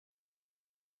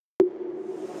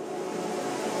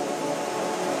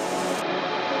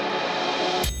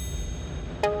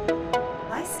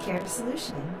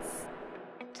Solutions.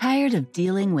 Tired of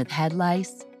dealing with head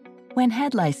lice? When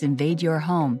head lice invade your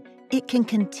home, it can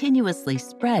continuously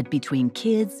spread between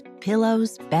kids,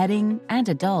 pillows, bedding, and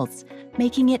adults,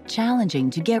 making it challenging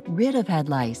to get rid of head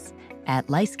lice. At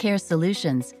Lice Care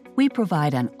Solutions, we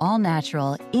provide an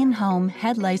all-natural, in-home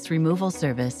head lice removal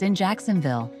service in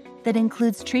Jacksonville that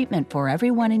includes treatment for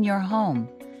everyone in your home.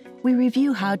 We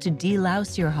review how to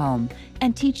delouse your home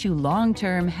and teach you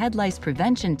long-term head lice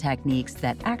prevention techniques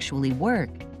that actually work.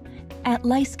 At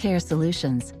Lice Care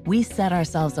Solutions, we set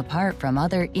ourselves apart from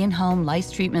other in-home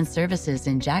lice treatment services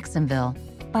in Jacksonville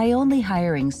by only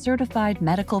hiring certified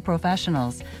medical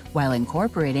professionals while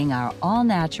incorporating our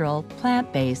all-natural,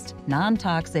 plant-based,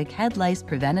 non-toxic head lice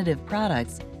preventative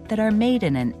products that are made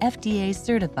in an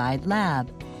FDA-certified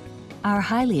lab. Our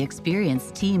highly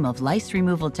experienced team of lice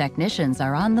removal technicians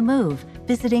are on the move,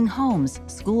 visiting homes,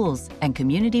 schools, and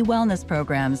community wellness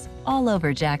programs all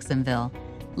over Jacksonville.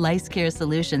 Lice Care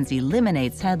Solutions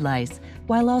eliminates head lice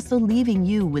while also leaving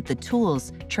you with the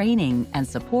tools, training, and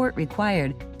support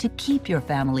required to keep your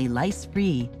family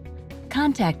lice-free.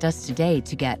 Contact us today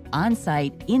to get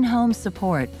on-site, in-home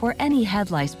support for any head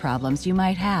lice problems you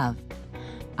might have.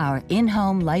 Our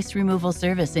in-home lice removal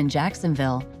service in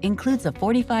Jacksonville includes a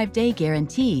 45-day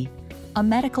guarantee, a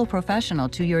medical professional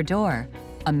to your door,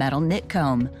 a metal nit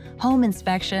comb, home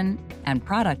inspection, and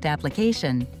product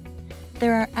application.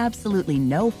 There are absolutely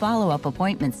no follow-up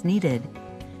appointments needed.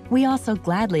 We also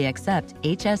gladly accept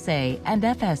HSA and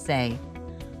FSA.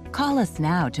 Call us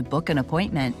now to book an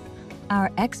appointment.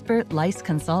 Our expert lice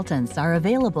consultants are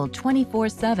available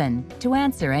 24/7 to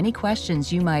answer any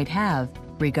questions you might have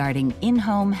regarding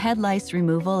in-home head lice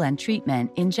removal and treatment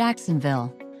in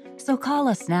Jacksonville. So call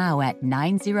us now at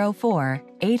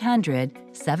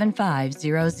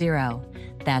 904-800-7500.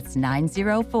 That's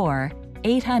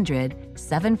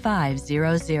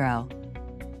 904-800-7500.